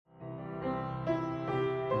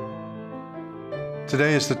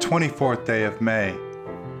Today is the 24th day of May,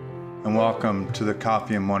 and welcome to the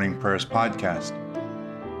Coffee and Morning Prayers podcast.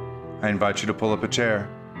 I invite you to pull up a chair,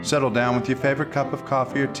 settle down with your favorite cup of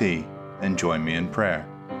coffee or tea, and join me in prayer.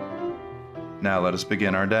 Now let us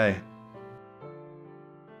begin our day.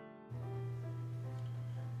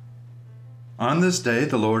 On this day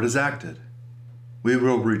the Lord has acted. We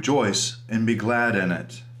will rejoice and be glad in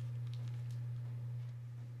it.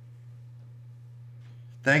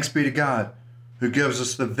 Thanks be to God, who gives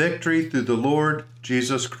us the victory through the Lord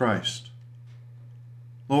Jesus Christ.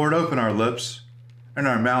 Lord, open our lips, and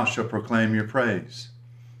our mouth shall proclaim your praise.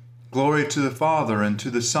 Glory to the Father, and to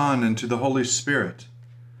the Son, and to the Holy Spirit,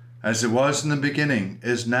 as it was in the beginning,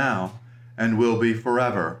 is now, and will be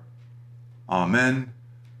forever. Amen.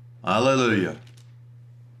 Alleluia.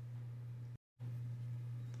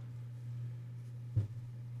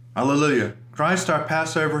 Alleluia. Christ our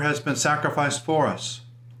Passover has been sacrificed for us.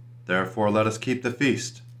 Therefore let us keep the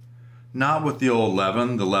feast, not with the old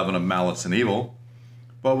leaven, the leaven of malice and evil,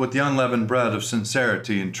 but with the unleavened bread of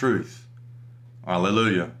sincerity and truth.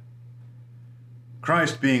 Alleluia.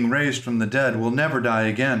 Christ, being raised from the dead, will never die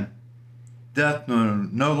again. Death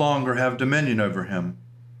no longer have dominion over him.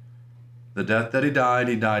 The death that he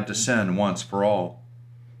died to sin once for all.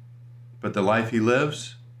 But the life he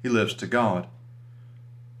lives to God.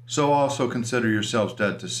 So also consider yourselves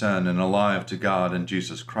dead to sin and alive to God in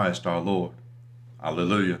Jesus Christ our Lord.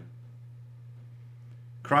 Alleluia.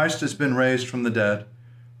 Christ has been raised from the dead,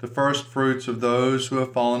 the first fruits of those who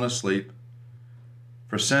have fallen asleep.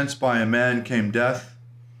 For since by a man came death,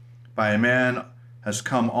 by a man has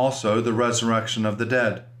come also the resurrection of the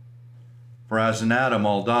dead. For as in Adam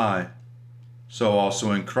all die, so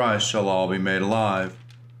also in Christ shall all be made alive.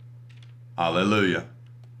 Alleluia.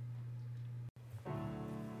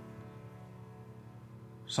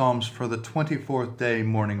 Psalms for the 24th day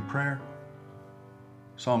morning prayer.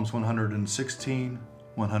 Psalms 116,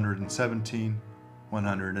 117,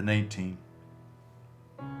 118.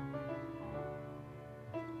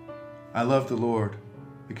 I love the Lord,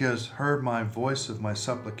 because he heard my voice of my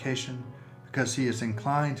supplication, because he has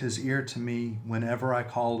inclined his ear to me whenever I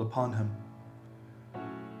called upon him.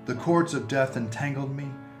 The cords of death entangled me,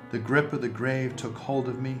 the grip of the grave took hold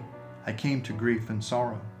of me, I came to grief and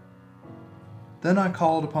sorrow. Then I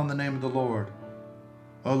called upon the name of the Lord.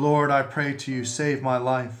 O Lord, I pray to you, save my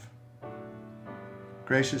life.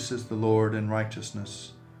 Gracious is the Lord in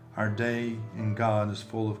righteousness. Our day in God is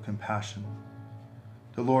full of compassion.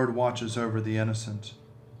 The Lord watches over the innocent.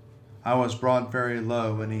 I was brought very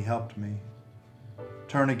low, and he helped me.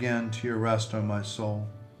 Turn again to your rest, O my soul,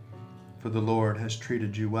 for the Lord has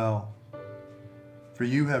treated you well. For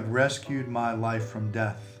you have rescued my life from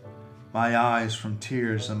death, my eyes from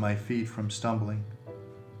tears and my feet from stumbling.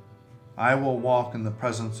 I will walk in the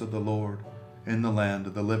presence of the Lord in the land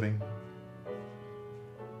of the living.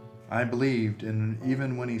 I believed, and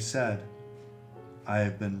even when he said, I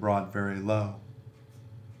have been brought very low.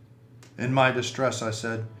 In my distress I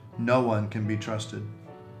said, no one can be trusted.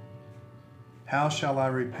 How shall I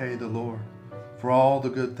repay the Lord for all the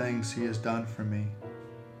good things he has done for me?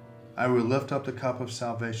 I will lift up the cup of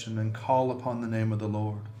salvation and call upon the name of the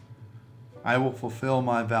Lord. I will fulfill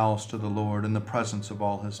my vows to the Lord in the presence of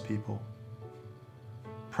all his people.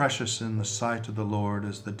 Precious in the sight of the Lord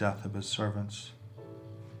is the death of his servants.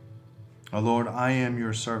 O Lord, I am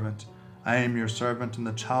your servant. I am your servant and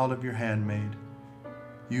the child of your handmaid.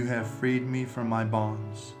 You have freed me from my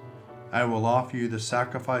bonds. I will offer you the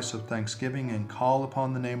sacrifice of thanksgiving and call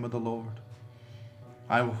upon the name of the Lord.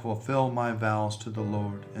 I will fulfill my vows to the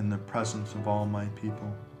Lord in the presence of all my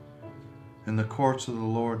people. In the courts of the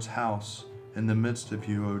Lord's house, in the midst of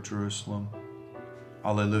you, O Jerusalem.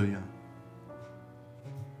 Alleluia.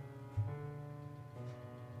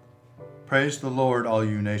 Praise the Lord, all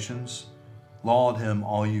you nations. Laud him,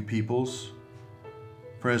 all you peoples.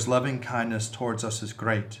 For his loving kindness towards us is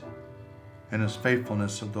great, and his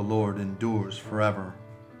faithfulness of the Lord endures forever.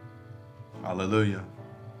 Alleluia.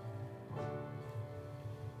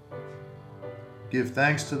 Give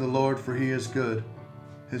thanks to the Lord, for he is good.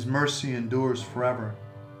 His mercy endures forever.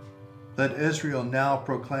 Let Israel now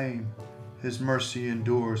proclaim, his mercy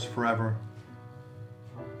endures forever.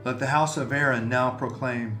 Let the house of Aaron now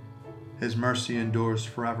proclaim, his mercy endures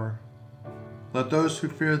forever. Let those who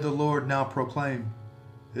fear the Lord now proclaim,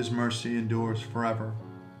 his mercy endures forever.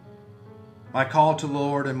 I called to the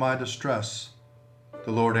Lord in my distress.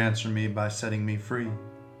 The Lord answered me by setting me free.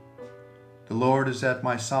 The Lord is at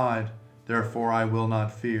my side, therefore I will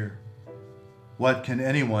not fear. What can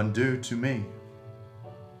anyone do to me?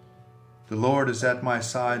 The Lord is at my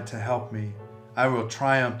side to help me. I will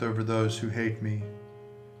triumph over those who hate me.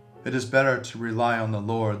 It is better to rely on the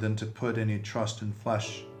Lord than to put any trust in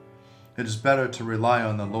flesh. It is better to rely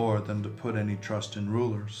on the Lord than to put any trust in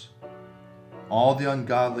rulers. All the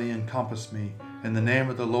ungodly encompass me. In the name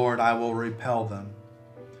of the Lord I will repel them.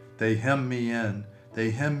 They hem me in.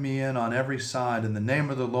 They hem me in on every side. In the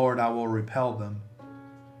name of the Lord I will repel them.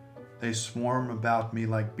 They swarm about me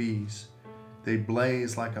like bees. They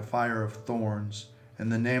blaze like a fire of thorns. In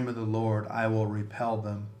the name of the Lord I will repel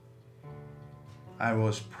them. I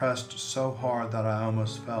was pressed so hard that I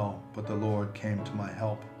almost fell, but the Lord came to my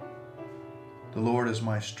help. The Lord is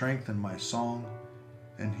my strength and my song,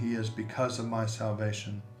 and he is because of my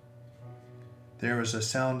salvation. There is a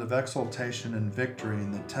sound of exultation and victory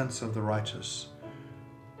in the tents of the righteous.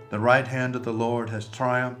 The right hand of the Lord has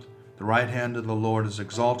triumphed. The right hand of the Lord is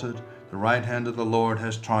exalted. The right hand of the Lord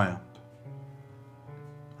has triumphed.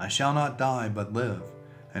 I shall not die, but live,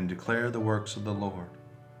 and declare the works of the Lord.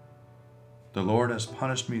 The Lord has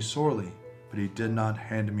punished me sorely, but he did not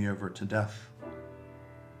hand me over to death.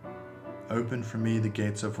 Open for me the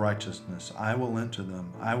gates of righteousness. I will enter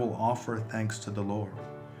them. I will offer thanks to the Lord.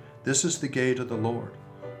 This is the gate of the Lord.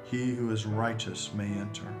 He who is righteous may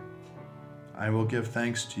enter. I will give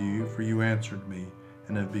thanks to you, for you answered me,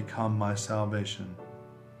 and have become my salvation.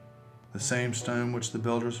 The same stone which the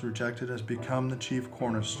builders rejected has become the chief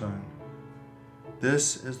cornerstone.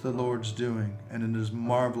 This is the Lord's doing, and it is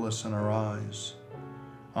marvelous in our eyes.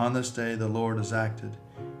 On this day the Lord has acted.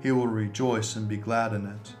 He will rejoice and be glad in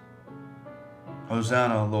it.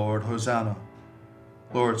 Hosanna, Lord, Hosanna.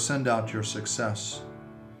 Lord, send out your success.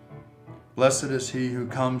 Blessed is he who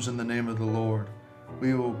comes in the name of the Lord.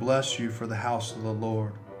 We will bless you for the house of the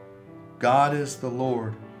Lord. God is the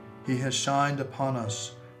Lord. He has shined upon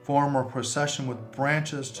us. Form a procession with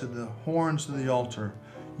branches to the horns of the altar.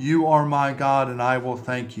 You are my God, and I will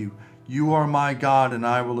thank you. You are my God, and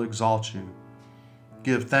I will exalt you.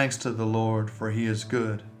 Give thanks to the Lord, for he is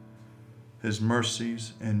good. His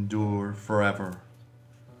mercies endure forever.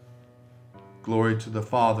 Glory to the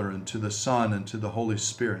Father, and to the Son, and to the Holy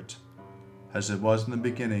Spirit, as it was in the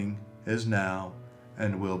beginning, is now,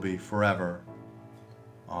 and will be forever.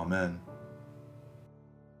 Amen.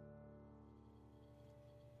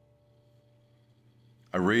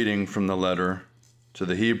 A reading from the letter to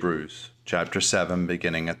the Hebrews, chapter 7,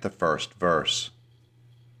 beginning at the first verse.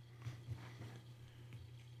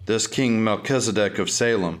 This King Melchizedek of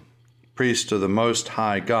Salem, priest of the Most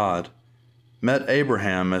High God, met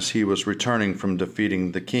Abraham as he was returning from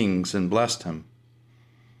defeating the kings and blessed him.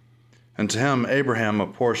 And to him Abraham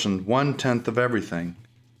apportioned 1/10 of everything.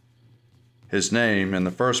 His name, in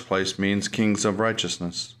the first place, means kings of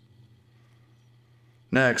righteousness.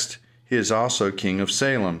 Next, he is also king of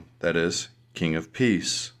Salem, that is, king of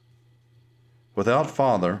peace. Without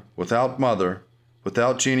father, without mother,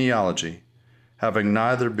 without genealogy, having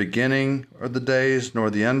neither beginning or the days nor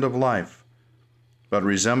the end of life, but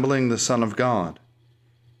resembling the Son of God,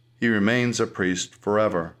 he remains a priest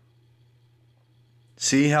forever.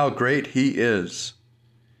 See how great he is.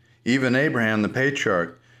 Even Abraham the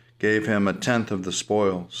patriarch gave him 1/10 of the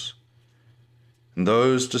spoils. And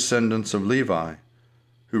those descendants of Levi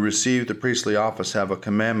who receive the priestly office have a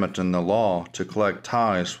commandment in the law to collect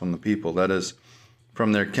tithes from the people, that is,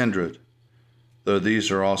 from their kindred, though these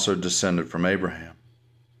are also descended from Abraham.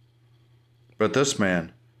 But this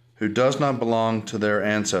man, who does not belong to their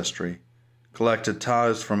ancestry, collected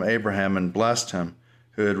tithes from Abraham and blessed him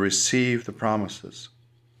who had received the promises.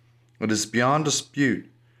 It is beyond dispute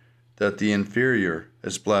that the inferior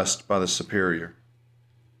is blessed by the superior.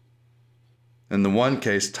 In the one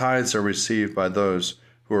case, tithes are received by those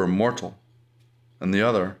who are mortal, and the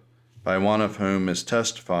other by one of whom is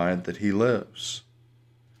testified that he lives.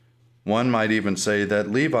 One might even say that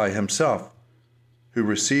Levi himself, who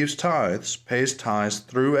receives tithes, pays tithes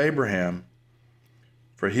through Abraham,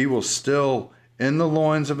 for he was still in the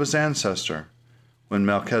loins of his ancestor when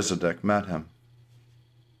Melchizedek met him.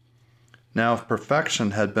 Now, if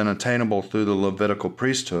perfection had been attainable through the Levitical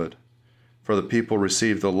priesthood, for the people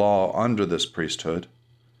received the law under this priesthood,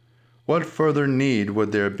 what further need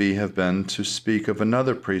would there have been to speak of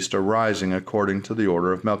another priest arising according to the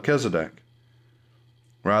order of Melchizedek,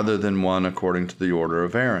 rather than one according to the order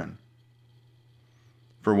of Aaron?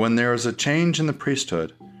 For when there is a change in the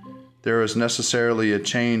priesthood, there is necessarily a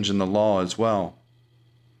change in the law as well.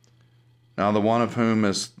 Now the one of whom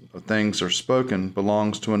as things are spoken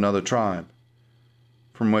belongs to another tribe,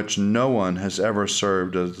 from which no one has ever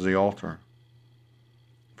served as the altar.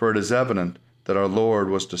 For it is evident that our Lord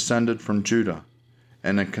was descended from Judah,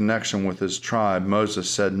 and in connection with his tribe Moses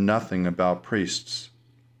said nothing about priests.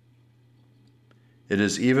 It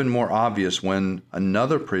is even more obvious when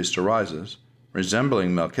another priest arises,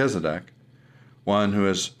 resembling Melchizedek, one who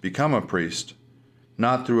has become a priest,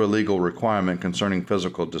 not through a legal requirement concerning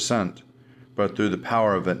physical descent, but through the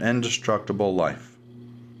power of an indestructible life.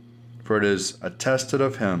 For it is attested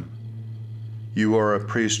of him, "You are a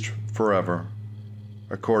priest forever,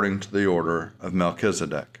 according to the order of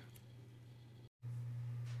Melchizedek."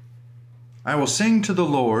 I will sing to the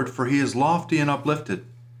Lord, for he is lofty and uplifted.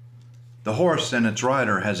 The horse and its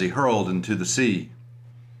rider has he hurled into the sea.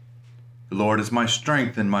 The Lord is my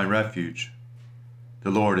strength and my refuge.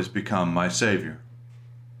 The Lord has become my Savior.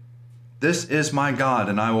 This is my God,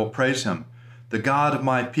 and I will praise him, the God of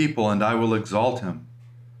my people, and I will exalt him.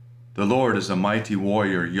 The Lord is a mighty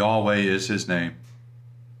warrior, Yahweh is his name.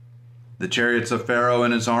 The chariots of Pharaoh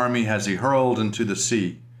and his army has he hurled into the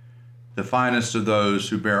sea. The finest of those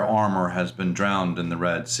who bear armor has been drowned in the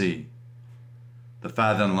Red Sea. The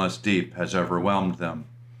fathomless deep has overwhelmed them.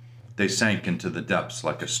 They sank into the depths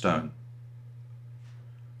like a stone.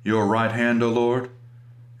 Your right hand, O Lord,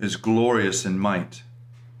 is glorious in might.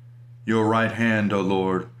 Your right hand, O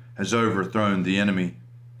Lord, has overthrown the enemy.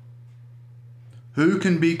 Who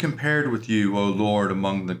can be compared with you, O Lord,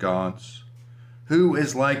 among the gods? Who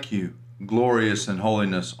is like you, glorious in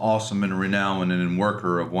holiness, awesome in renown, and in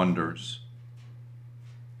worker of wonders?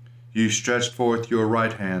 You stretched forth your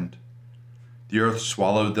right hand. The earth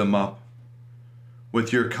swallowed them up.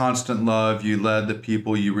 With your constant love you led the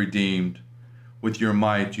people you redeemed. With your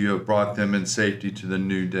might you have brought them in safety to the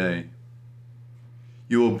new day.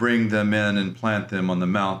 You will bring them in and plant them on the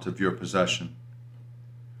mount of your possession.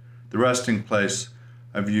 The resting place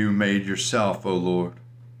of you made yourself, O Lord,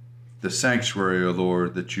 the sanctuary, O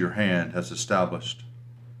Lord, that your hand has established.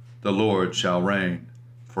 The Lord shall reign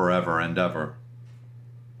forever and ever.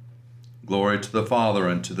 Glory to the Father,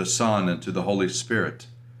 and to the Son, and to the Holy Spirit,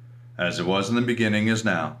 as it was in the beginning, is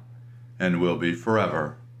now, and will be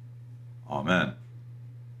forever. Amen.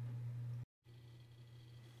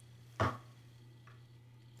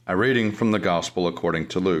 A reading from the Gospel according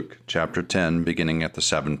to Luke, chapter 10, beginning at the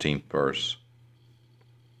 17th verse.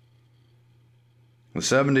 The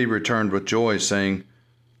 70 returned with joy, saying,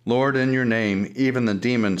 "Lord, in your name even the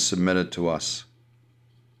demons submitted to us."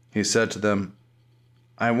 He said to them,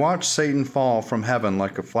 "I watched Satan fall from heaven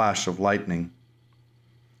like a flash of lightning.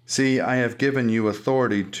 See, I have given you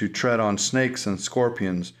authority to tread on snakes and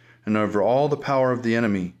scorpions, and over all the power of the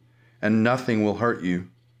enemy, and nothing will hurt you.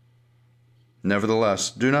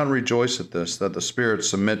 Nevertheless, do not rejoice at this, that the spirits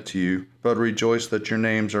submit to you, but rejoice that your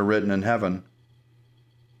names are written in heaven."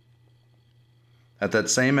 At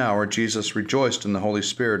that same hour Jesus rejoiced in the Holy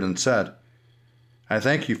Spirit and said, "I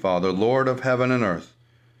thank you, Father, Lord of heaven and earth,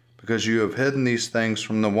 because you have hidden these things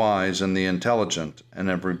from the wise and the intelligent, and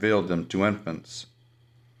have revealed them to infants.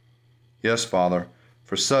 Yes, Father,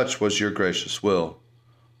 for such was your gracious will.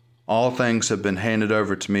 All things have been handed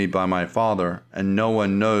over to me by my Father, and no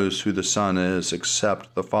one knows who the Son is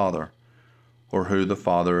except the Father, or who the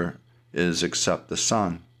Father is except the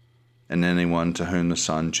Son, and anyone to whom the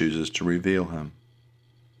Son chooses to reveal him."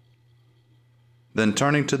 Then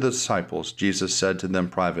turning to the disciples, Jesus said to them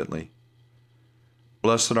privately,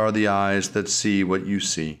 "Blessed are the eyes that see what you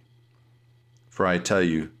see. For I tell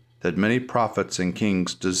you that many prophets and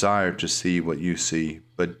kings desired to see what you see,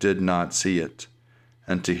 but did not see it,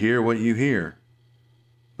 and to hear what you hear,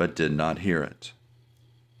 but did not hear it."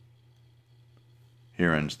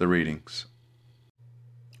 Here ends the readings.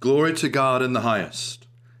 Glory to God in the highest,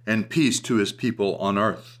 and peace to his people on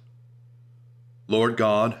earth. Lord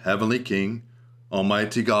God, heavenly King,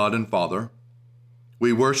 Almighty God and Father,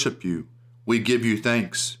 we worship you, we give you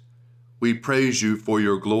thanks, we praise you for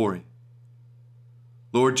your glory.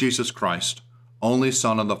 Lord Jesus Christ, only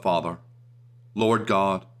Son of the Father, Lord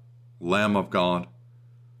God, Lamb of God,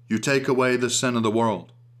 you take away the sin of the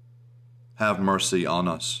world. Have mercy on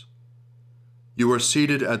us. You are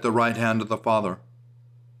seated at the right hand of the Father.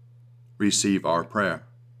 Receive our prayer.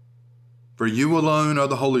 For you alone are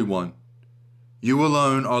the Holy One. You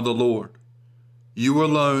alone are the Lord. You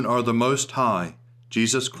alone are the Most High,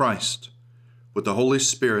 Jesus Christ, with the Holy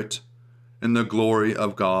Spirit, in the glory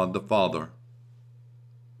of God the Father.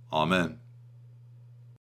 Amen.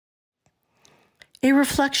 A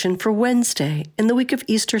reflection for Wednesday in the week of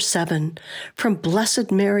Easter 7 from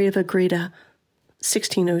Blessed Mary of Agreda,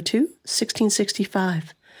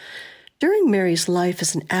 1602-1665. During Mary's life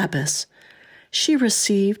as an abbess, she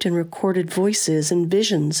received and recorded voices and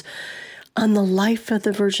visions on the life of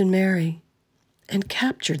the Virgin Mary and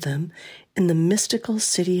captured them in the mystical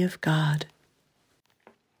city of God.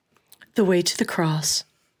 The way to the cross.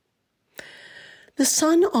 The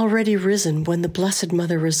sun already risen when the Blessed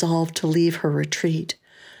Mother resolved to leave her retreat,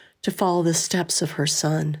 to follow the steps of her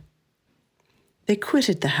Son. They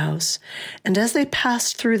quitted the house, and as they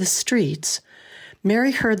passed through the streets,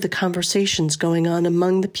 Mary heard the conversations going on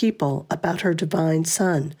among the people about her divine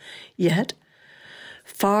Son. Yet,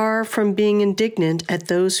 far from being indignant at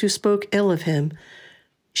those who spoke ill of him,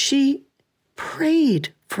 she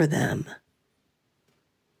prayed for them.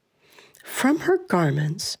 From her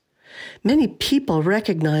garments, many people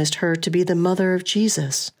recognized her to be the mother of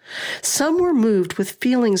Jesus. Some were moved with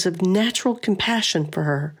feelings of natural compassion for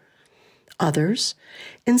her. Others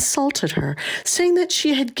insulted her, saying that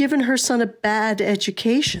she had given her son a bad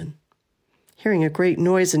education. Hearing a great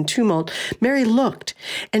noise and tumult, Mary looked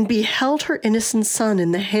and beheld her innocent son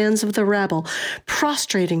in the hands of the rabble,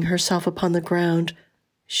 prostrating herself upon the ground.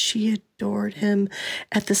 She adored him.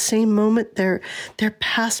 At the same moment, there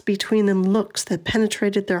passed between them looks that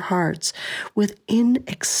penetrated their hearts with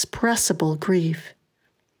inexpressible grief,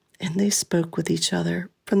 and they spoke with each other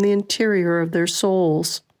from the interior of their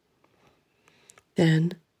souls.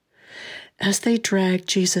 Then, as they dragged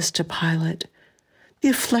Jesus to Pilate, the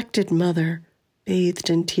afflicted mother, bathed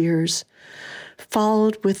in tears,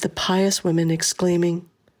 followed with the pious women, exclaiming,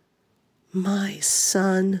 "My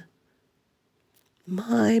son,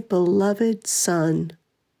 my beloved son."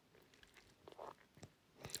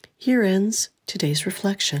 Here ends today's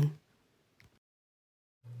reflection.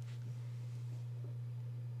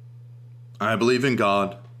 I believe in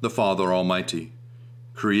God, the Father Almighty,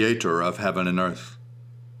 Creator of heaven and earth.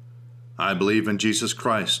 I believe in Jesus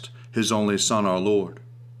Christ, his only Son, our Lord.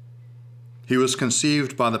 He was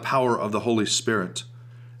conceived by the power of the Holy Spirit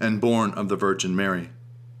and born of the Virgin Mary,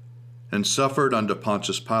 and suffered under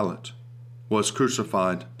Pontius Pilate, was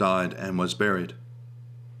crucified, died, and was buried.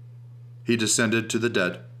 He descended to the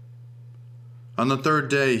dead. On the third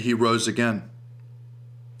day he rose again.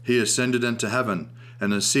 He ascended into heaven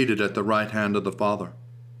and is seated at the right hand of the Father.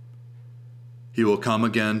 He will come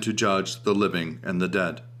again to judge the living and the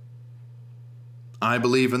dead. I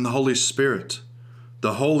believe in the Holy Spirit,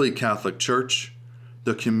 the Holy Catholic Church,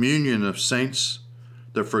 the communion of saints,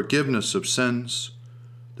 the forgiveness of sins,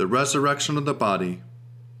 the resurrection of the body,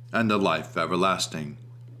 and the life everlasting.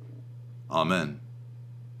 Amen.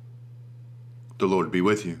 The Lord be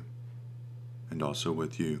with you, and also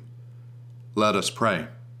with you. Let us pray.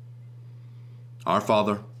 Our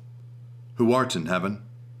Father, who art in heaven,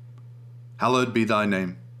 hallowed be thy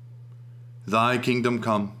name. Thy kingdom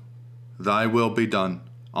come, thy will be done,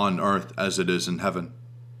 on earth as it is in heaven.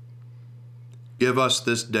 Give us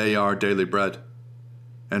this day our daily bread,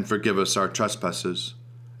 and forgive us our trespasses,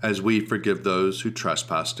 as we forgive those who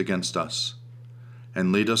trespass against us.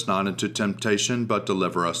 And lead us not into temptation, but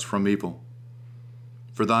deliver us from evil.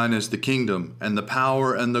 For thine is the kingdom, and the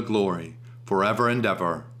power, and the glory, forever and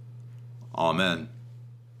ever. Amen.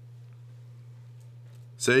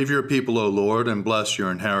 Save your people, O Lord, and bless your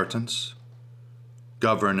inheritance.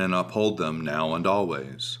 Govern and uphold them now and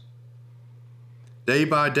always. Day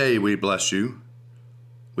by day we bless you.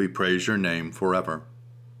 We praise your name forever.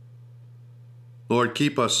 Lord,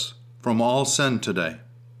 keep us from all sin today.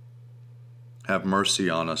 Have mercy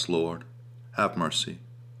on us, Lord. Have mercy.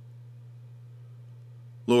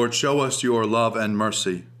 Lord, show us your love and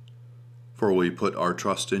mercy, for we put our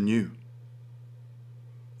trust in you.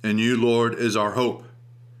 In you, Lord, is our hope,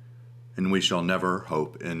 and we shall never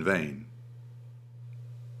hope in vain.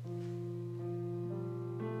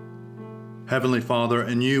 Heavenly Father,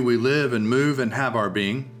 in you we live and move and have our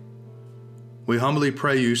being. We humbly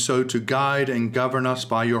pray you so to guide and govern us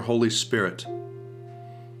by your Holy Spirit,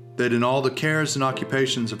 that in all the cares and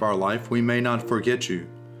occupations of our life we may not forget you,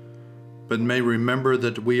 but may remember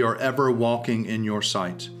that we are ever walking in your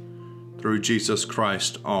sight, through Jesus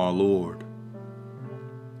Christ our Lord.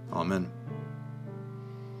 Amen.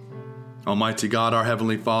 Almighty God, our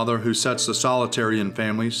Heavenly Father, who sets the solitary in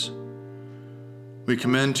families, we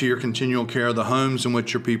commend to your continual care the homes in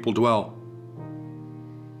which your people dwell.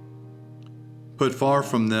 Put far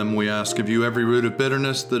from them, we ask of you, every root of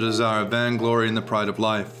bitterness, the desire of vainglory, and the pride of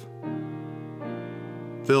life.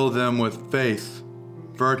 Fill them with faith,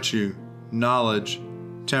 virtue, knowledge,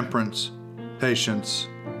 temperance, patience,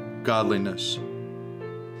 godliness.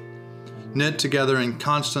 Knit together in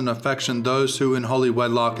constant affection those who in holy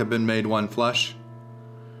wedlock have been made one flesh.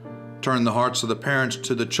 Turn the hearts of the parents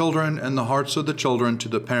to the children, and the hearts of the children to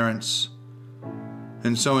the parents,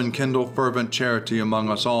 and so enkindle fervent charity among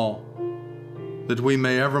us all, that we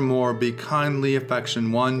may evermore be kindly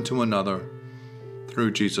affection one to another, through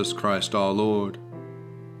Jesus Christ our Lord.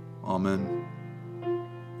 Amen.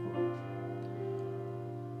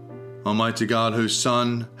 Almighty God, whose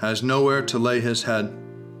Son has nowhere to lay his head,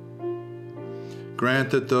 grant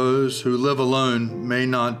that those who live alone may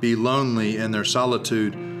not be lonely in their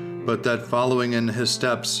solitude, but that following in his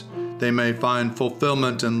steps, they may find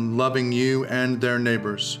fulfillment in loving you and their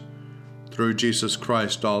neighbors. Through Jesus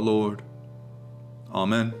Christ our Lord.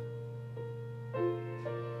 Amen.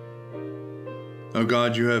 O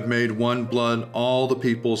God, you have made one blood all the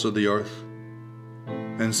peoples of the earth,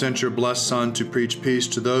 and sent your blessed Son to preach peace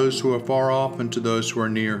to those who are far off and to those who are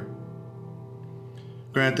near.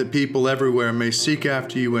 Grant that people everywhere may seek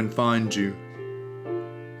after you and find you.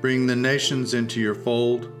 Bring the nations into your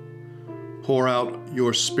fold. Pour out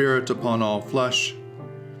your Spirit upon all flesh,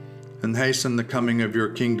 and hasten the coming of your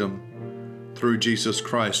kingdom through Jesus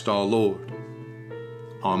Christ our Lord.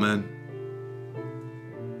 Amen.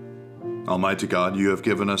 Almighty God, you have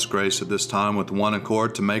given us grace at this time with one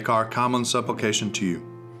accord to make our common supplication to you.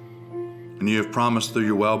 And you have promised through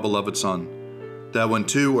your well-beloved Son, that when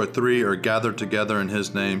 2 or 3 are gathered together in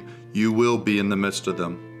his name, you will be in the midst of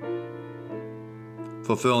them.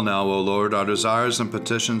 Fulfill now, O Lord, our desires and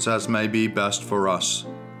petitions as may be best for us,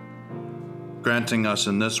 granting us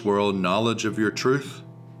in this world knowledge of your truth,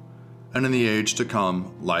 and in the age to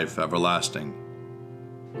come, life everlasting.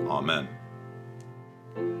 Amen.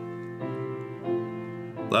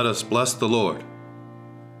 Let us bless the Lord.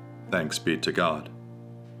 Thanks be to God.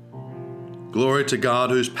 Glory to God,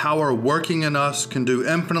 whose power working in us can do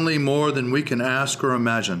infinitely more than we can ask or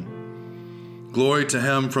imagine. Glory to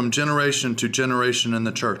him from generation to generation in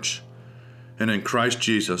the church, and in Christ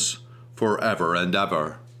Jesus forever and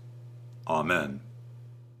ever. Amen.